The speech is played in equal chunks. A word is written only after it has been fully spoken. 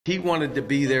He wanted to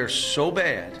be there so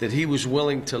bad that he was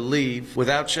willing to leave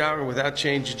without showering, without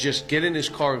changing, just get in his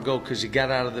car and go because he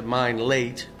got out of the mine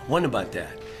late. One about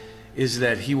that is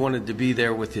that he wanted to be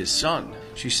there with his son.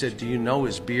 She said, "Do you know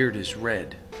his beard is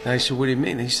red?" And I said, "What do you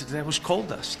mean?" And he said, "That was coal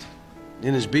dust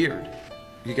in his beard."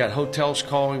 You got hotels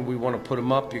calling, we want to put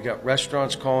him up. You got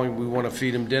restaurants calling, we want to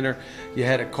feed him dinner. You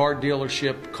had a car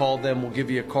dealership, call them, we'll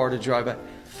give you a car to drive back.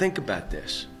 Think about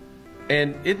this.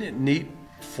 And isn't it neat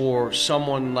for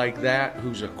someone like that,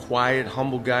 who's a quiet,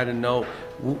 humble guy, to know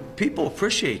people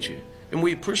appreciate you, and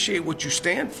we appreciate what you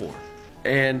stand for.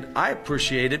 And I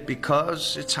appreciate it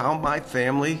because it's how my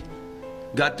family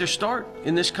got their start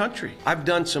in this country. I've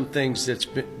done some things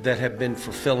that have been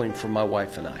fulfilling for my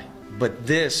wife and I. But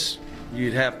this,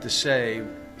 you'd have to say,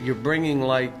 you're bringing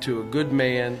light to a good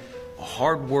man, a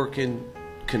hard-working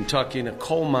Kentuckian, a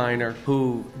coal miner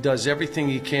who does everything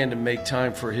he can to make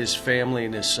time for his family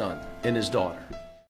and his son and his daughter.